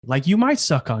Like you might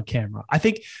suck on camera. I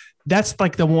think that's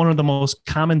like the one of the most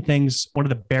common things. One of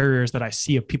the barriers that I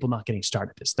see of people not getting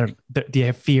started is they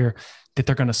have fear that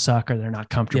they're going to suck or they're not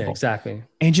Yeah, comfortable. exactly.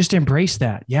 And just embrace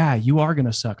that. Yeah, you are going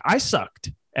to suck. I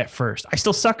sucked at first. I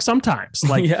still suck sometimes.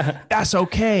 Like Yeah. that's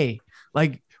okay.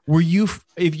 Like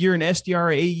if you're an SDR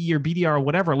or AE or BDR or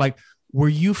whatever, like were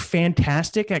you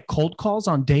fantastic at cold calls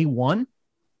on day one?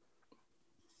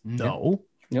 No.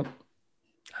 Yep.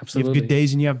 You have good Absolutely.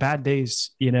 days and you have bad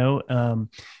days, you know?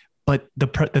 But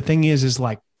the thing is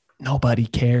like nobody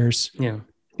cares. Yeah.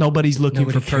 Nobody's looking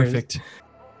Nobody for cares. perfect.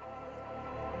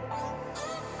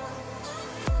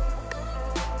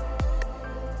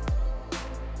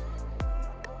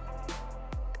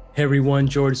 Hey everyone,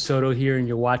 George Soto here, and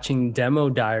you're watching Demo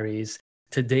Diaries.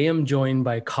 Today I'm joined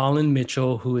by Colin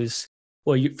Mitchell, who is,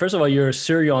 well, first of all, you're a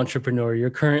serial entrepreneur. You're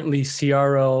currently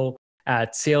CRO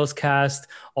at Salescast,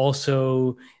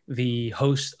 also the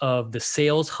host of the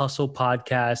Sales Hustle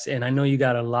podcast. And I know you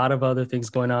got a lot of other things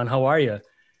going on. How are you?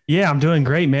 Yeah, I'm doing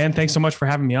great, man. Thanks so much for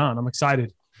having me on. I'm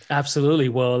excited. Absolutely.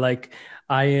 Well, like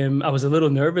I was a little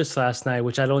nervous last night,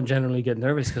 which I don't generally get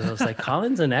nervous because I was like,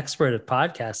 Colin's an expert at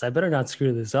podcasts. I better not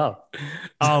screw this up.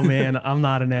 Oh man, I'm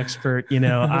not an expert.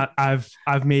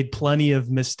 I've made plenty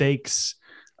of mistakes.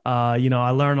 I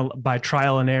learn by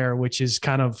trial and error, which is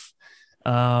kind of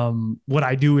what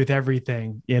I do with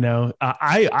everything.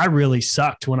 I really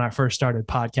sucked when I first started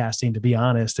podcasting, to be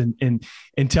honest. And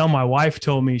until my wife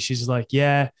told me, she's like,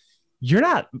 "Yeah, you're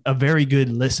not a very good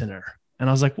listener." And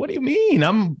I was like, "What do you mean?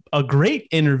 I'm a great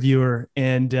interviewer."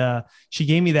 And she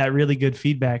gave me that really good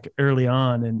feedback early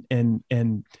on,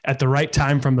 and at the right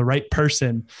time from the right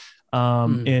person.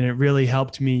 And it really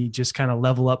helped me just kind of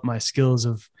level up my skills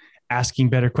of asking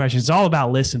better questions. It's all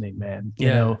about listening, man.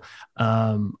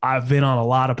 I've been on a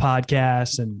lot of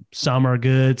podcasts, and some are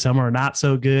good, some are not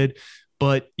so good.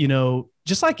 But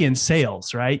just like in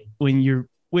sales, right? When you're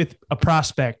with a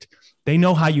prospect, they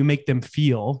know how you make them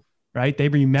feel. Right. They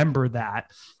remember that.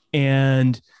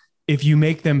 And if you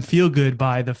make them feel good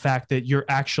by the fact that you're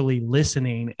actually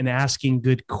listening and asking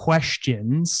good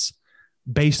questions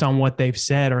based on what they've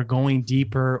said or going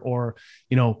deeper, or,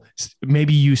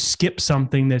 maybe you skip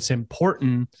something that's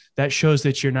important, that shows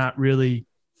that you're not really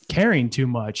caring too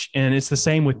much. And it's the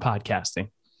same with podcasting.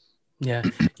 Yeah.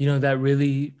 That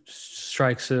really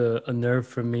strikes a nerve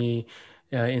for me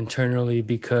internally,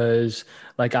 because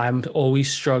like I'm always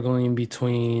struggling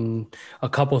between a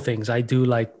couple things. I do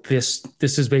like this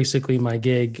is basically my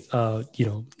gig,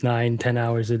 9-10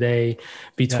 hours a day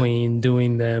between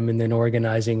doing them and then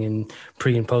organizing and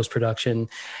pre and post production.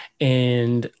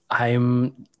 And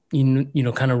I'm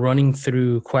kind of running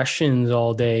through questions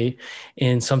all day.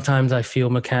 And sometimes I feel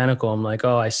mechanical. I'm like,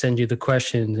 oh, I send you the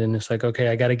questions and it's like, okay,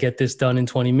 I got to get this done in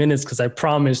 20 minutes because I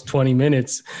promised 20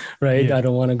 minutes, right? Yeah. I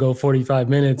don't want to go 45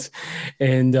 minutes.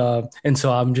 And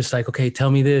so I'm just like, okay,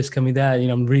 tell me this, tell me that.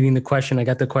 I'm reading the question. I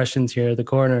got the questions here at the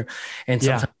corner. And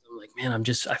sometimes I'm like, man,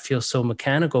 I feel so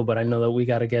mechanical, but I know that we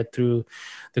got to get through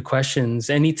the questions.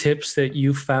 Any tips that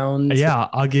you found? Yeah,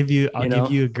 I'll give you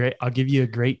a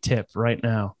great tip right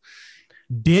now.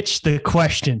 Ditch the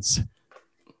questions.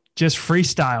 Just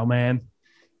freestyle, man.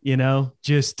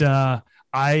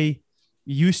 I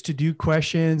used to do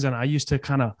questions and I used to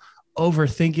kind of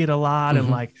overthink it a lot and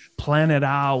like plan it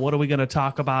out. What are we going to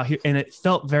talk about here? And it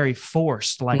felt very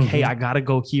forced. Like, hey, I got to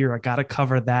go here. I got to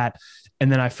cover that.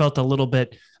 And then I felt a little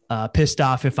bit pissed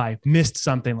off if I missed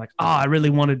something, like, oh, I really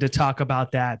wanted to talk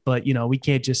about that, but we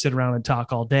can't just sit around and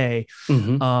talk all day.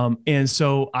 And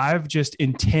so I've just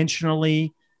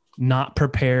intentionally not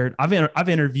prepared. I've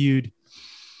interviewed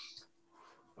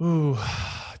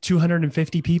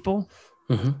 250 people,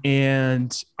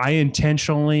 and I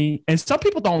intentionally, and some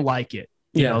people don't like it.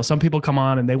 Some people come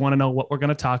on and they want to know what we're going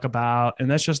to talk about,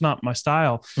 and that's just not my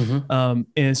style.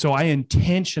 And so I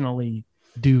intentionally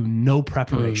do no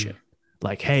preparation.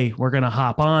 Like, hey, we're going to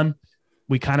hop on.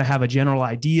 We kind of have a general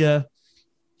idea. A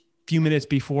few minutes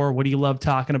before, what do you love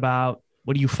talking about?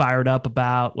 What are you fired up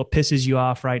about? What pisses you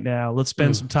off right now? Let's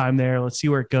spend some time there. Let's see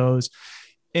where it goes.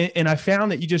 And I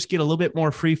found that you just get a little bit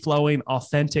more free-flowing,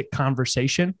 authentic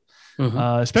conversation,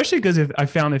 especially because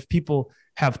if people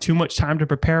have too much time to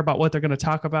prepare about what they're going to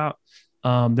talk about,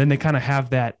 then they kind of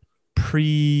have that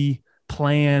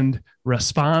pre-planned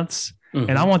response.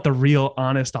 And I want the real,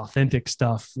 honest, authentic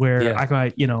stuff where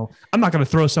I'm not going to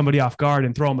throw somebody off guard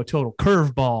and throw them a total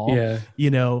curveball.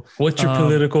 What's your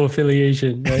political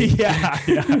affiliation? Right?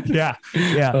 Yeah.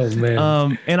 Oh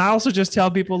man. And I also just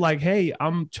tell people like, hey,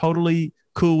 I'm totally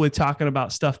cool with talking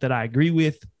about stuff that I agree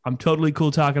with. I'm totally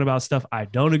cool talking about stuff I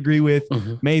don't agree with.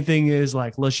 Main thing is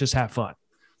like, let's just have fun.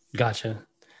 Gotcha.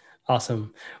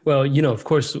 Awesome. Well, of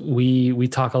course, we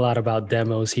talk a lot about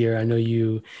demos here. I know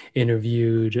you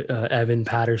interviewed Evan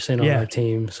Patterson on our Yeah.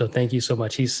 team, so thank you so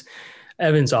much.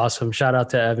 Evan's awesome. Shout out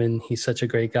to Evan. He's such a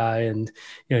great guy, and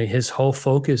his whole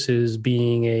focus is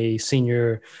being a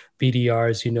senior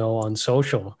BDRs, on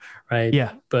social, right?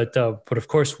 Yeah. But of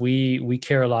course, we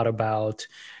care a lot about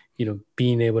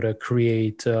being able to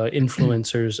create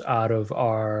influencers out of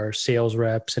our sales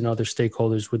reps and other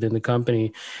stakeholders within the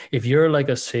company. If you're like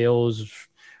a sales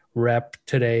rep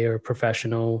today or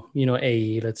professional,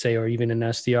 AE, let's say, or even an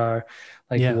SDR,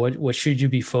 like Yeah. what should you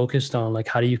be focused on? Like,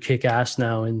 how do you kick ass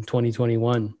now in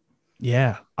 2021?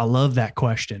 Yeah. I love that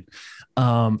question.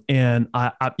 And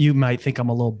you might think I'm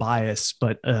a little biased,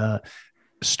 but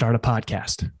start a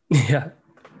podcast. Yeah.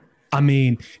 I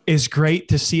mean, it's great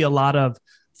to see a lot of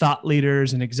thought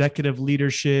leaders and executive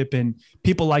leadership and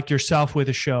people like yourself with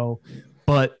a show,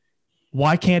 but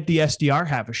why can't the SDR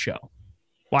have a show?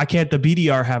 Why can't the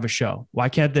BDR have a show? Why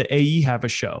can't the AE have a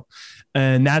show?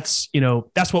 And that's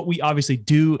what we obviously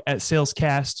do at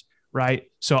Salescast, right?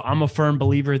 So I'm a firm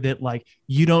believer that like,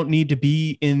 you don't need to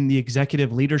be in the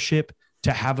executive leadership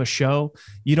to have a show.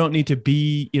 You don't need to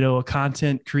be, a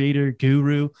content creator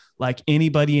guru. Like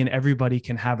anybody and everybody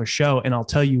can have a show. And I'll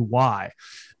tell you why.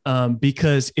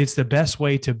 Because it's the best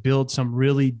way to build some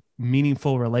really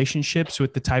meaningful relationships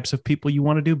with the types of people you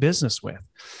want to do business with.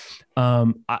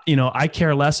 I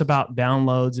care less about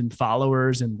downloads and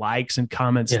followers and likes and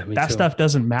comments. Yeah, that stuff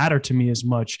doesn't matter to me as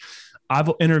much.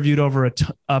 I've interviewed over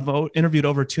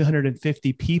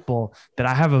 250 people that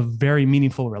I have a very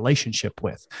meaningful relationship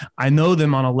with. I know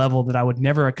them on a level that I would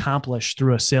never accomplish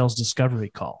through a sales discovery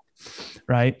call.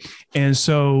 Right. And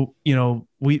so,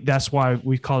 that's why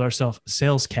we call ourselves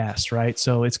Salescast, right?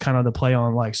 So it's kind of the play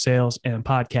on like sales and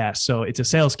podcast. So it's a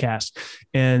sales cast.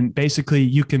 And basically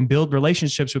you can build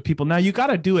relationships with people. Now you got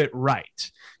to do it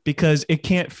right, because it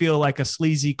can't feel like a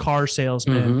sleazy car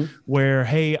salesman where,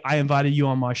 hey, I invited you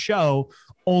on my show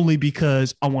only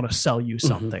because I want to sell you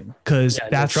something. Because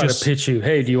that's trying to pitch you.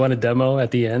 Hey, do you want a demo at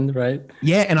the end? Right.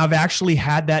 Yeah. And I've actually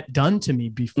had that done to me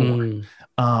before.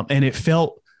 And it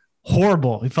felt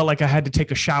horrible. It felt like I had to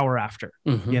take a shower after,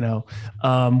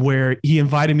 where he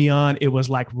invited me on. It was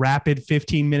like rapid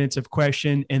 15 minutes of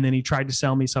question. And then he tried to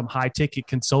sell me some high ticket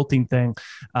consulting thing,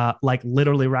 like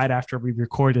literally right after we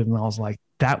recorded. And I was like,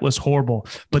 that was horrible.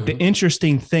 But the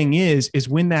interesting thing is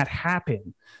when that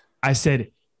happened, I said,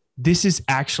 this is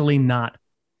actually not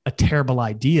a terrible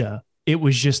idea. It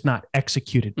was just not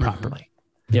executed properly.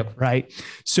 Yep. Right.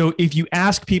 So if you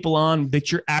ask people on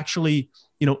that you're actually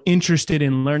interested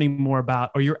in learning more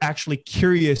about, or you're actually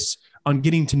curious on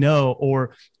getting to know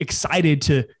or excited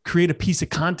to create a piece of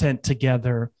content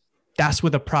together, that's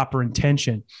with a proper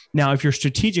intention. Now, if you're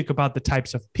strategic about the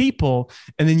types of people,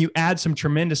 and then you add some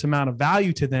tremendous amount of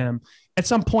value to them, at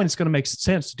some point it's going to make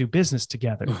sense to do business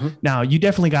together. Now, you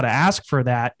definitely got to ask for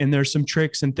that. And there's some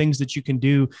tricks and things that you can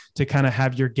do to kind of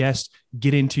have your guests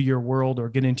get into your world or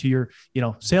get into your,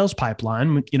 sales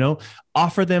pipeline,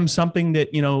 offer them something that,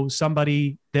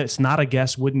 somebody that's not a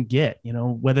guest wouldn't get,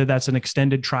 whether that's an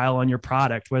extended trial on your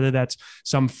product, whether that's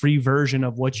some free version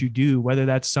of what you do, whether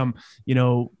that's some,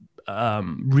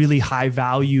 really high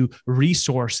value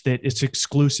resource that is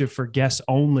exclusive for guests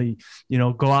only,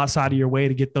 go outside of your way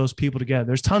to get those people together.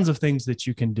 There's tons of things that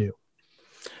you can do.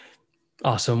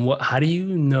 Awesome. How do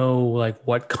you know like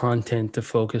what content to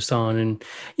focus on? And,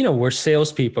 we're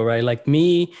salespeople, right? Like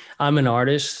me, I'm an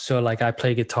artist. So like I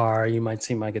play guitar, you might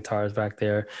see my guitars back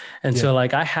there. And so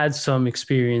like I had some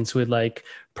experience with like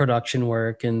production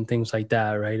work and things like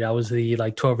that, right? I was the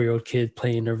like 12-year-old kid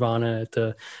playing Nirvana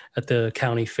at the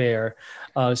county fair.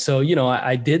 So,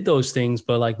 I did those things,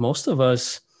 but like most of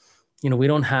us, we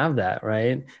don't have that,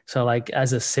 right? So like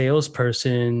as a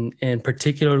salesperson, and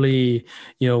particularly,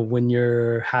 when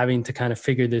you're having to kind of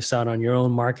figure this out on your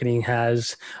own, marketing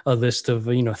has a list of,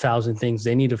 1,000 things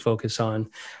they need to focus on.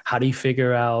 How do you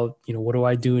figure out, what do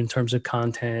I do in terms of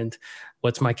content?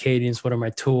 What's my cadence? What are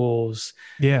my tools?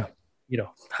 Yeah.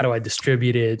 How do I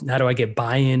distribute it? How do I get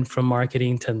buy-in from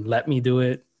marketing to let me do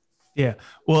it? Yeah.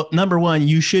 Well, number one,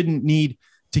 you shouldn't need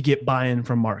to get buy-in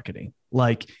from marketing.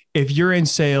 Like if you're in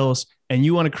sales and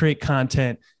you want to create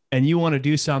content and you want to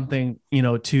do something,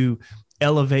 to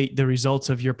elevate the results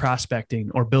of your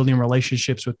prospecting or building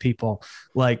relationships with people,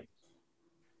 like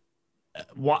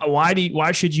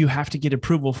why should you have to get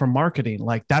approval from marketing?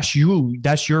 Like that's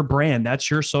your brand,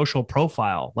 that's your social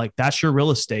profile, like that's your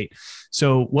real estate.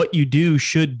 So what you do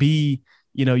should be,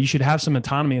 you should have some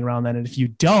autonomy around that. And if you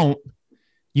don't,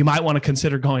 you might want to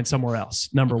consider going somewhere else.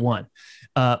 Number one.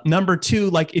 Number two,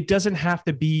 like it doesn't have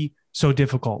to be so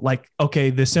difficult? Like, okay,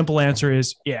 the simple answer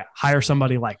is, yeah, hire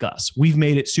somebody like us. We've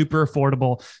made it super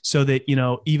affordable so that, you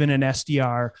know, even an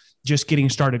SDR just getting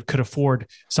started could afford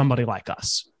somebody like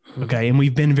us. Okay. And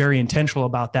we've been very intentional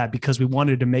about that because we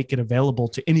wanted to make it available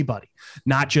to anybody,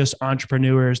 not just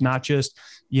entrepreneurs, not just,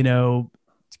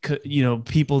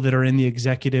 people that are in the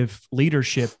executive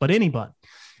leadership, but anybody.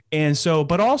 And so,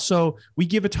 but also we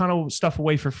give a ton of stuff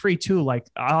away for free too. Like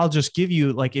I'll just give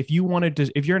you, like, if you wanted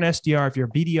to, if you're an SDR, if you're a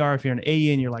BDR, if you're an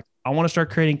AE and you're like, I want to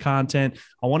start creating content,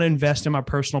 I want to invest in my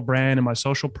personal brand and my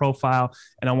social profile,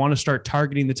 and I want to start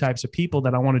targeting the types of people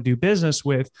that I want to do business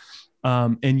with,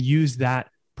 and use that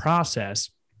process.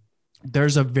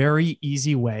 There's a very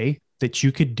easy way that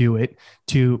you could do it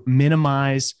to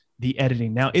minimize the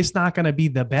editing. Now, it's not going to be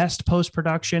the best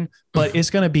post-production, but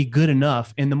it's going to be good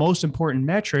enough. And the most important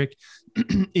metric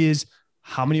is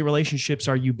how many relationships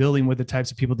are you building with the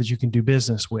types of people that you can do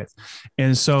business with.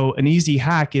 And so an easy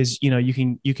hack is,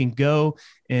 you can go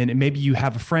and maybe you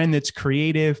have a friend that's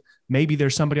creative. Maybe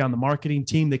there's somebody on the marketing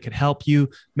team that could help you.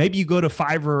 Maybe you go to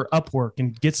Fiverr or Upwork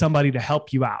and get somebody to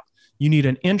help you out. You need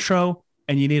an intro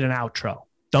and you need an outro.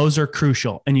 Those are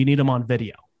crucial, and you need them on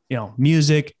video,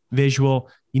 music, visual.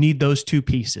 You need those two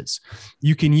pieces.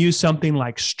 You can use something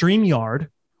like StreamYard,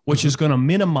 which is going to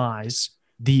minimize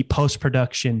the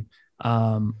post-production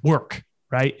work,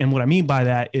 right? And what I mean by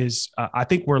that is, I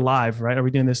think we're live, right? Are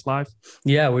we doing this live?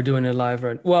 Yeah, we're doing it live.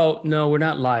 Right? Well, no, we're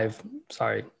not live.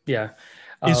 Sorry. Yeah.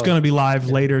 It's going to be live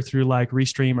later through like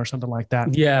Restream or something like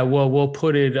that. Yeah. Well, we'll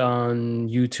put it on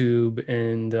YouTube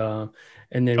and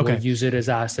then we'll use it as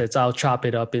assets. I'll chop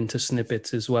it up into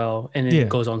snippets as well. And it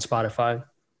goes on Spotify.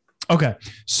 Okay.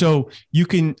 So you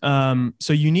can,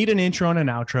 so you need an intro and an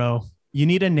outro. You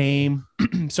need a name.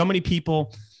 So many people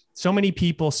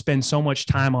spend so much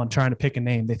time on trying to pick a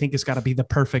name. They think it's got to be the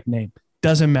perfect name.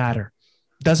 Doesn't matter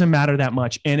that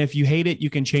much. And if you hate it, you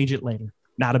can change it later.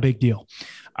 Not a big deal.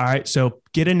 All right. So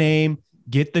get a name,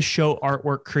 get the show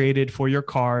artwork created for your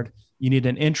card. You need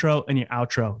an intro and your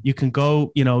outro. You can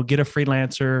go, get a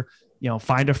freelancer,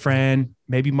 find a friend,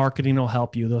 maybe marketing will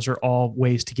help you. Those are all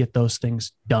ways to get those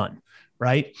things done.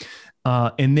 Right.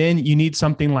 And then you need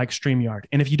something like StreamYard.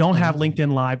 And if you don't have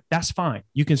LinkedIn Live, that's fine.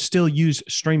 You can still use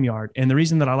StreamYard. And the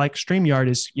reason that I like StreamYard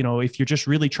is, if you're just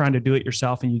really trying to do it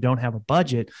yourself and you don't have a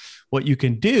budget, what you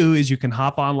can do is you can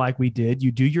hop on like we did.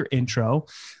 You do your intro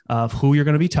of who you're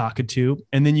going to be talking to,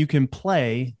 and then you can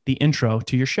play the intro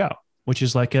to your show, which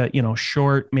is like a,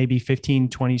 short, maybe 15,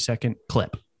 20-second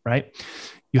clip, right?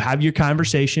 You have your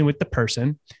conversation with the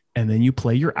person, and then you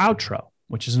play your outro,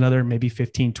 which is another maybe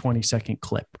 15, 20-second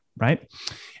clip, right?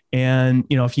 And,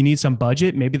 if you need some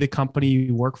budget, maybe the company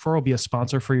you work for will be a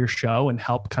sponsor for your show and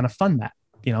help kind of fund that,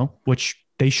 which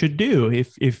they should do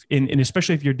and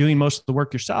especially if you're doing most of the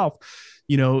work yourself,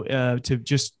 to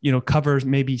just, cover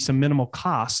maybe some minimal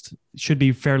cost. It should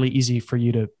be fairly easy for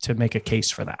you to make a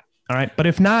case for that. All right. But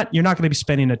if not, you're not going to be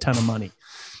spending a ton of money.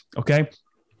 Okay.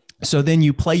 So then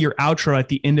you play your outro at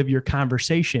the end of your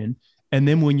conversation. And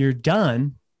then when you're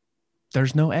done,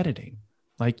 there's no editing.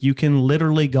 Like you can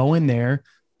literally go in there,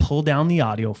 pull down the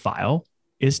audio file.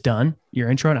 It's done. Your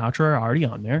intro and outro are already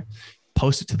on there.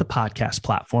 Post it to the podcast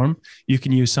platform. You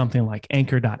can use something like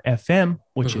anchor.fm,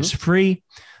 which is free.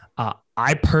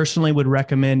 I personally would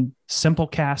recommend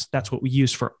Simplecast. That's what we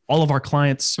use for all of our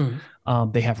clients.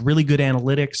 They have really good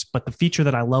analytics, but the feature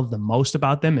that I love the most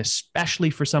about them,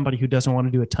 especially for somebody who doesn't want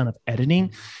to do a ton of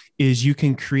editing, is you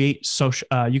can create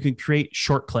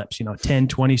short clips, 10,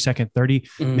 20 second, 30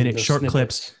 minute short snippets.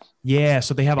 Clips. Yeah.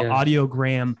 So they have an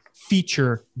audiogram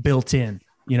feature built in,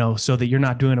 so that you're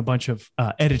not doing a bunch of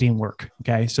editing work.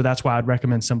 Okay. So that's why I'd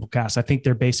recommend Simplecast. I think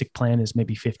their basic plan is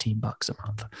maybe $15 a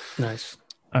month. Nice.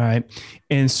 All right.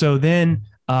 And so then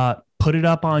put it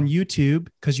up on YouTube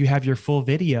because you have your full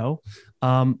video.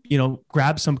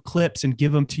 Grab some clips and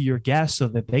give them to your guests so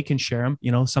that they can share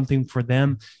them, something for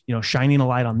them, shining a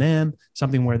light on them,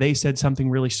 something where they said something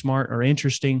really smart or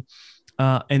interesting.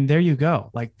 And there you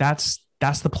go. Like that's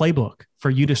the playbook for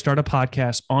you to start a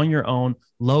podcast on your own,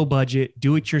 low budget,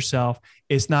 do it yourself.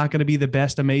 It's not going to be the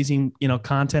best, amazing,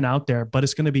 content out there, but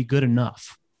it's going to be good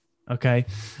enough. Okay.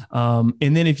 And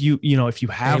then if you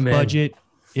have budget,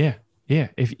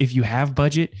 if you have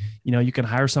budget, you can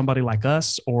hire somebody like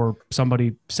us or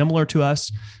somebody similar to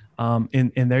us.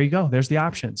 And there you go. There's the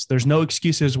options. There's no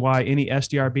excuses why any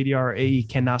SDR, BDR, or AE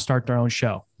cannot start their own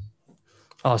show.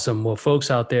 Awesome. Well, folks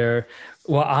out there,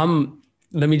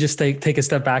 let me just take a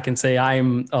step back and say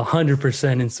I'm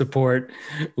 100% in support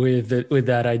with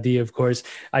that idea. Of course,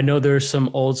 I know there's some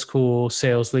old school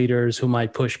sales leaders who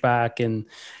might push back and,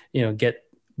 get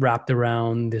wrapped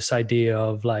around this idea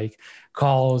of like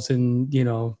calls and,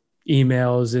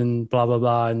 emails and blah, blah,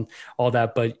 blah, and all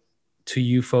that. But to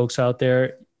you folks out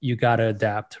there, you got to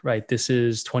adapt, right? This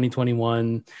is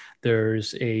 2021.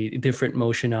 There's a different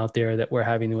motion out there that we're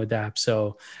having to adapt.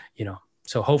 So,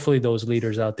 so hopefully those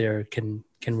leaders out there can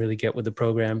really get with the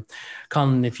program.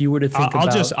 Colin, if you were to think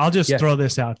I'll just throw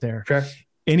this out there. Sure.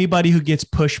 Anybody who gets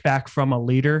pushback from a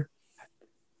leader,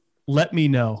 let me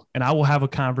know and I will have a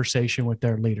conversation with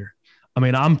their leader. I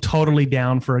mean, I'm totally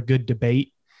down for a good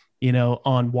debate,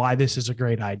 on why this is a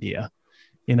great idea.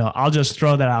 I'll just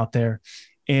throw that out there.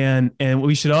 And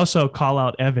we should also call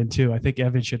out Evan too. I think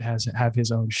Evan should have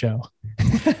his own show.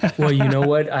 Well, you know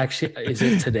what? Actually, is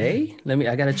it today?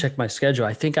 I got to check my schedule.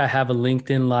 I think I have a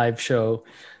LinkedIn Live show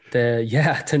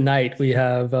tonight we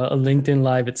have a LinkedIn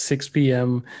Live at 6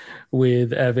 p.m.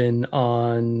 with Evan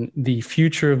on the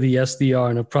future of the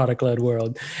SDR in a product-led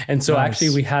world. And so actually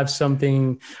we have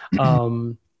something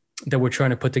that we're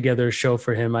trying to put together a show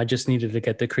for him. I just needed to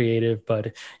get the creative,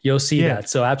 but you'll see that.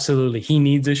 So absolutely, he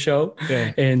needs a show.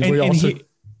 Yeah. And we're also...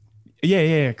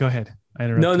 Go ahead.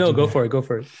 No, go for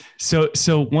it.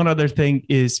 So one other thing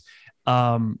is,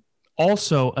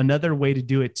 also, another way to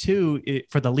do it too,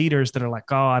 for the leaders that are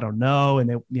like, oh, I don't know. And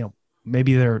they,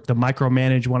 maybe they're the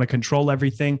micromanage, want to control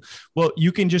everything. Well,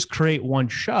 you can just create one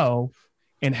show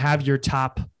and have your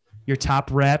top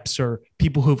reps or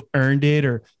people who've earned it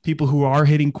or people who are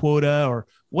hitting quota or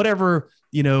whatever,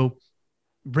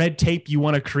 red tape you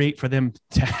want to create for them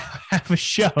to have a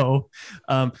show.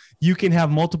 You can have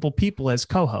multiple people as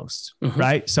co-hosts,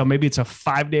 right? So maybe it's a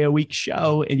 5-day-a-week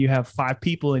show and you have 5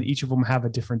 people and each of them have a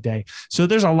different day. So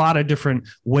there's a lot of different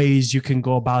ways you can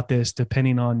go about this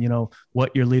depending on,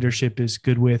 what your leadership is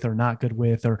good with or not good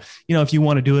with, or, if you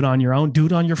want to do it on your own, do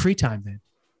it on your free time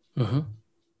then.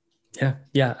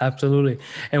 Yeah, absolutely.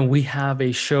 And we have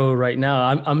a show right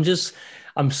now.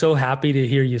 I'm so happy to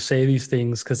hear you say these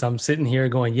things because I'm sitting here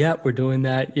going, yeah, we're doing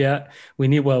that. Yeah, we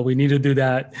need to do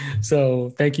that.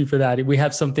 So thank you for that. We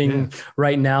have something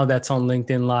right now that's on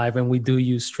LinkedIn Live and we do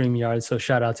use StreamYard. So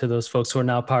shout out to those folks who are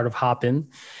now part of Hopin.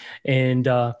 And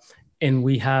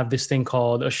we have this thing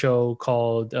called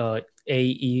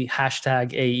AE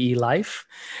 #AE Life.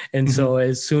 And so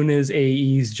as soon as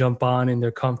AEs jump on and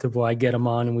they're comfortable, I get them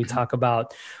on and we talk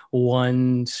about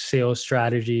one sales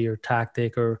strategy or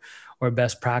tactic or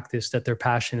best practice that they're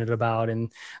passionate about.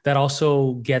 And that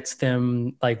also gets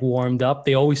them like warmed up.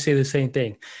 They always say the same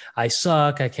thing. I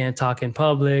suck. I can't talk in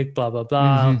public, blah, blah,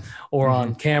 blah, or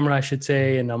on camera, I should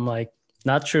say. And I'm like,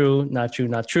 not true. Let's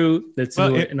do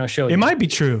it and I'll show you. It might be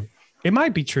true.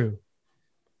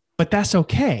 But that's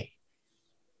okay.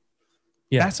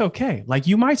 Yeah. That's okay. Like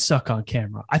you might suck on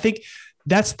camera. I think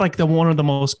that's like one of the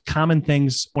most common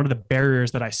things. One of the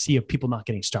barriers that I see of people not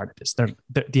getting started is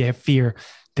they have fear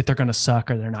that they're going to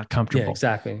suck or they're not comfortable. Yeah,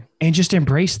 exactly. And just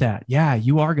embrace that. Yeah,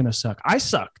 you are going to suck. I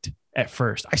sucked at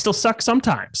first. I still suck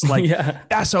sometimes. Like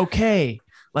that's okay.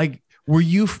 Like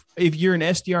if you're an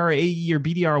SDR or AE or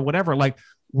BDR or whatever, like,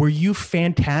 were you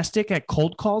fantastic at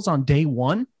cold calls on day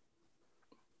one?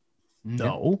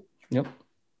 No. Yep. You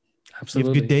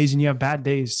Absolutely. have good days and you have bad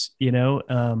days,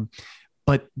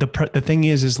 but the thing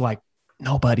is like,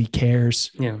 nobody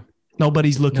cares. Yeah.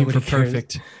 Nobody's looking for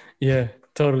perfect. Yeah,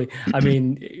 totally. I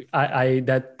mean, I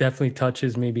that definitely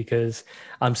touches me because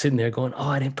I'm sitting there going, oh,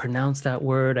 I didn't pronounce that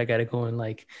word. I got to go and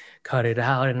like cut it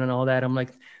out and all that. I'm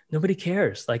like, nobody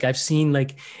cares. Like I've seen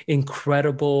like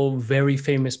incredible, very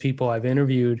famous people I've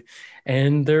interviewed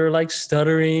and they're like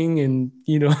stuttering and,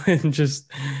 and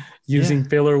just using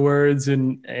filler words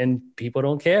and people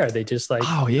don't care. They just like,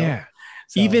 oh yeah.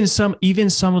 So. Even some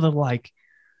of the like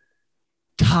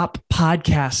top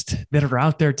podcasts that are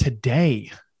out there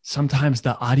today, sometimes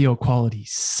the audio quality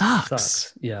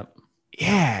sucks. Yeah.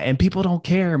 Yeah. And people don't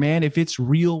care, man. If it's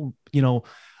real,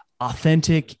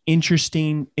 authentic,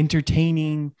 interesting,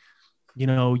 entertaining,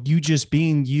 you just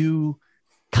being you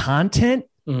content,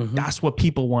 that's what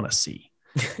people want to see.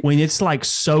 When it's like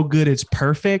so good, it's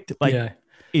perfect. Like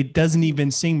it doesn't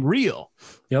even seem real.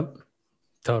 Yep.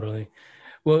 Totally.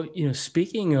 Well,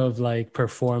 speaking of like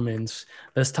performance,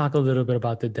 let's talk a little bit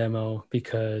about the demo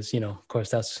because, of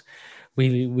course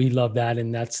we love that.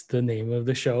 And that's the name of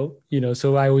the show,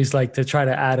 so I always like to try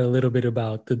to add a little bit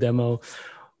about the demo.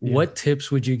 Yeah. What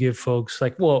tips would you give folks?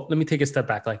 Like, well, let me take a step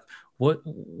back. Like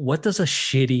what does a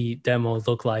shitty demo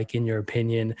look like in your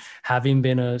opinion, having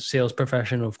been a sales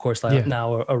professional, of course, like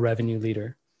now a revenue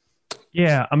leader?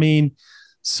 Yeah. I mean,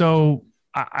 so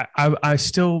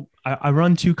I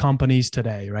run 2 companies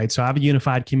today, right? So I have a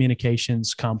unified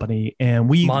communications company and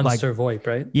we Monster VoIP,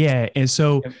 right? Yeah. And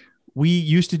so we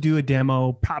used to do a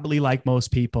demo probably like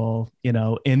most people,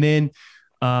 and then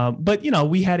But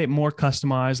we had it more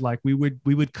customized. Like we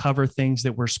would cover things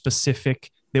that were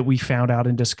specific that we found out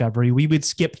in discovery. We would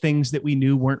skip things that we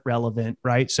knew weren't relevant,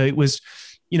 right? So it was,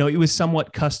 it was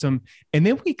somewhat custom. And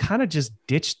then we kind of just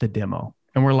ditched the demo,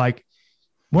 and we're like,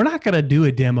 we're not going to do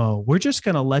a demo. We're just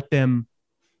going to let them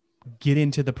get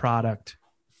into the product,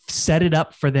 set it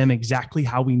up for them exactly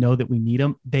how we know that we need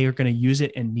them. They are going to use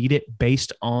it and need it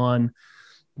based on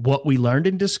what we learned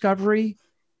in discovery,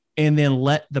 and then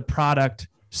let the product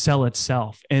sell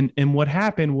itself. And what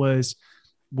happened was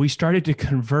we started to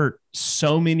convert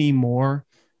so many more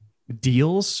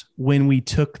deals when we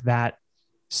took that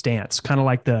stance, kind of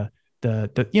like the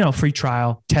free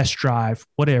trial, test drive,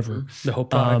 whatever. The whole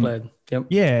product led. Yep.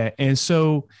 Yeah. And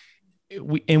so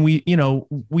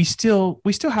we still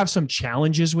have some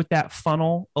challenges with that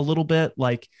funnel a little bit.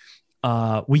 Like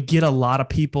we get a lot of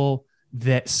people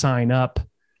that sign up,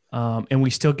 and we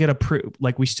still get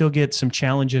we still get some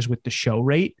challenges with the show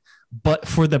rate. But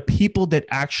for the people that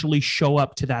actually show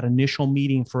up to that initial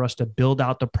meeting for us to build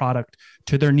out the product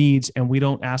to their needs, and we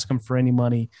don't ask them for any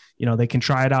money, they can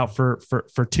try it out for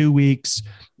 2 weeks.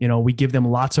 We give them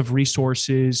lots of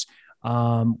resources.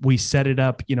 We set it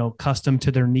up, custom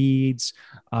to their needs,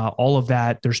 all of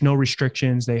that. There's no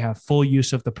restrictions. They have full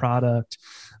use of the product.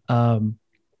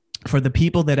 For the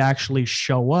people that actually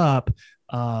show up,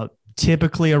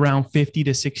 typically around 50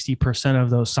 to 60% of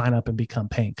those sign up and become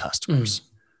paying customers.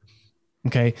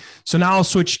 Okay. So now I'll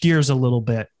switch gears a little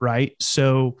bit, right?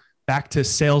 So back to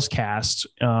Salescast,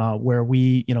 where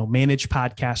we, manage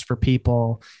podcasts for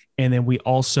people. And then we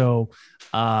also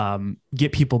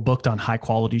get people booked on high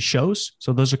quality shows.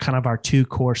 So those are kind of our two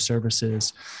core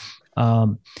services.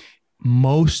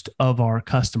 Most of our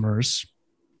customers,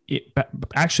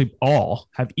 actually all,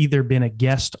 have either been a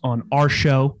guest on our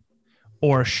show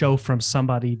or a show from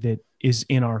somebody that is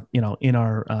in our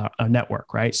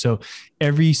network, right? So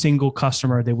every single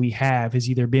customer that we have has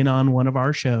either been on one of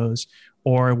our shows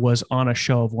or was on a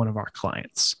show of one of our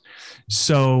clients.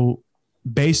 So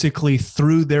basically,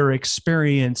 through their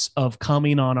experience of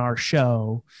coming on our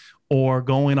show or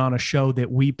going on a show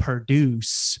that we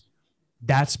produce,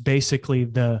 that's basically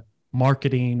the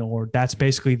marketing, or that's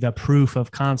basically the proof of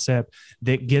concept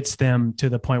that gets them to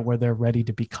the point where they're ready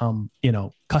to become,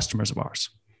 customers of ours.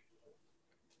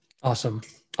 Awesome.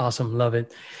 Love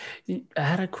it. I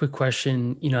had a quick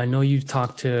question. I know you've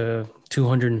talked to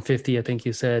 250, I think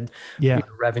you said,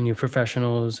 revenue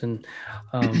professionals. And,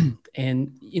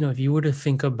 if you were to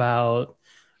think about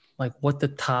like what the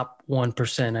top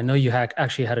 1%, I know you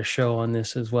actually had a show on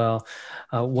this as well,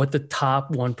 what the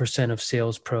top 1% of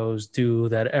sales pros do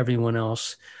that everyone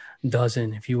else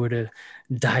doesn't. If you were to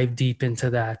dive deep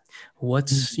into that,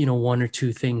 what's one or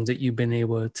two things that you've been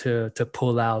able to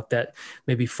pull out that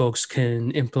maybe folks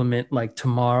can implement like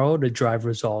tomorrow to drive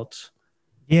results?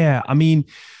 Yeah, I mean,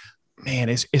 man,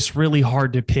 it's really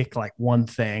hard to pick like one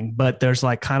thing, but there's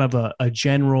like kind of a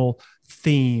general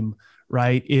theme,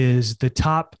 right? Is the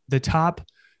top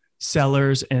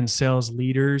sellers and sales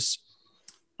leaders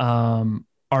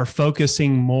are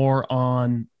focusing more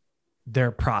on their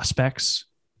prospects,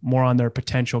 more on their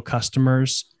potential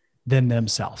customers than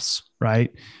themselves,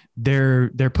 right? They're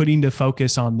putting the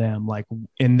focus on them,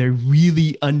 and they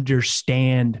really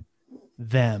understand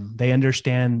them. They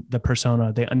understand the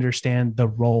persona, they understand the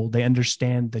role, they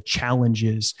understand the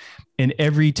challenges, and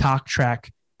every talk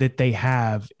track that they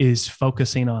have is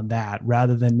focusing on that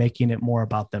rather than making it more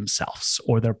about themselves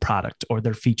or their product or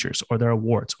their features or their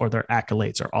awards or their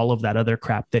accolades or all of that other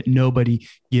crap that nobody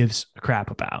gives a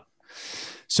crap about.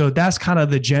 So that's kind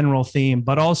of the general theme,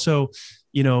 but also,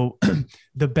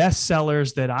 the best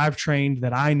sellers that I've trained,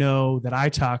 that I know, that I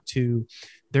talk to,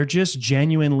 they're just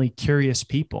genuinely curious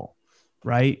people,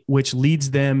 right? Which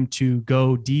leads them to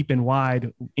go deep and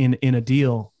wide in a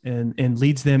deal, and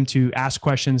leads them to ask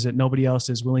questions that nobody else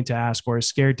is willing to ask or is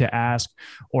scared to ask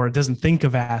or doesn't think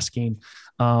of asking.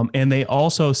 And they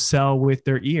also sell with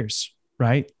their ears,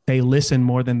 right? They listen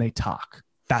more than they talk.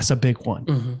 That's a big one.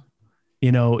 Mm-hmm.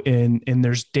 And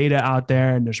there's data out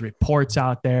there and there's reports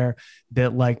out there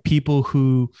that like people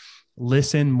who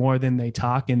listen more than they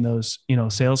talk in those,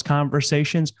 sales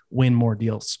conversations win more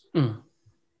deals.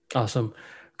 Awesome.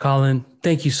 Colin,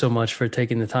 thank you so much for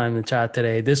taking the time to chat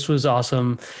today. This was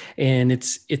awesome. And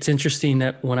it's interesting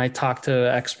that when I talk to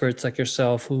experts like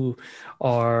yourself who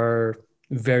are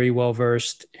very well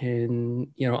versed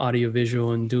in,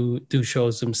 audiovisual and do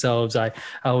shows themselves. I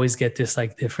always get this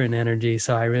like different energy.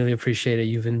 So I really appreciate it.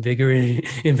 You've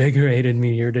invigorated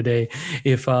me here today.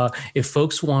 If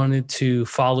folks wanted to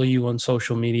follow you on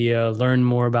social media, learn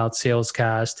more about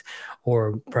Salescast,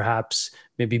 or perhaps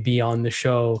maybe be on the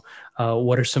show,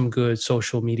 what are some good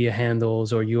social media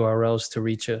handles or URLs to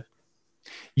reach you?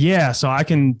 Yeah, so I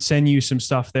can send you some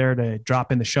stuff there to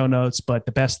drop in the show notes. But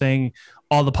the best thing,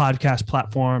 all the podcast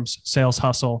platforms, Sales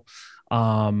Hustle.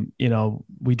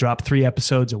 We drop 3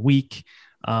 episodes a week,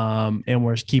 and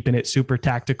we're keeping it super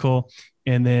tactical.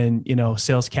 And then,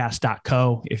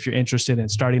 salescast.co, if you're interested in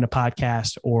starting a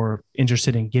podcast or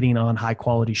interested in getting on high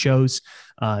quality shows,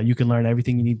 you can learn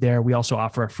everything you need there. We also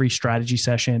offer a free strategy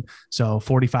session. So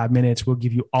 45 minutes, we'll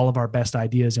give you all of our best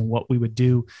ideas and what we would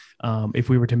do if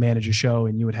we were to manage a show,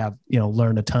 and you would have,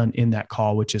 learn a ton in that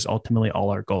call, which is ultimately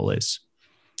all our goal is.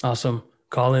 Awesome.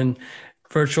 Colin,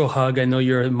 virtual hug. I know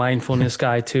you're a mindfulness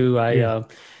guy too.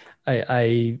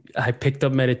 I picked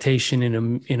up meditation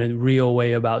in a real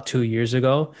way about 2 years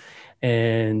ago,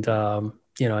 and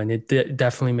and it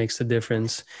definitely makes a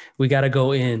difference. We got to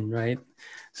go in, right?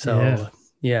 So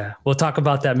yeah, we'll talk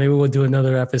about that. Maybe we'll do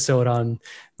another episode on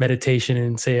meditation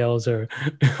and sales or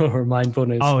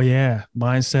mindfulness. Oh yeah,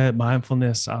 mindset,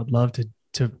 mindfulness. I'd love to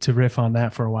riff on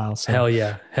that for a while. So hell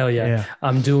yeah.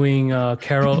 I'm doing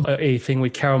Carol a thing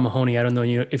with Carol Mahoney. I don't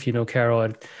know if you know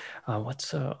Carol. I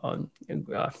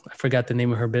forgot the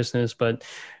name of her business, but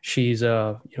she's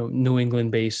a New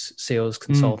England based sales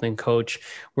consulting coach.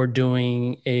 We're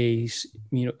doing a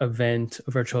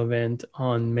virtual event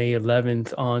on May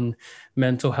 11th on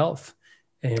mental health.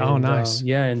 And, oh, nice.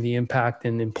 And the impact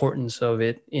and importance of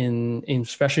it in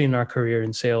especially in our career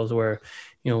in sales, where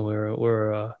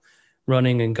we're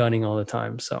running and gunning all the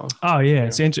time. So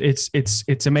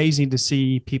it's amazing to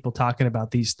see people talking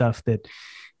about things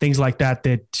like that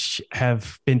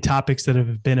have been topics that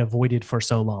have been avoided for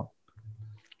so long.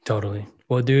 Totally.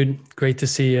 Well, dude, great to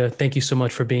see you. Thank you so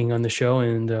much for being on the show,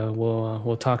 and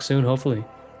we'll talk soon, hopefully.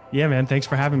 Yeah, man. Thanks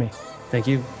for having me. Thank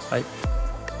you. Bye.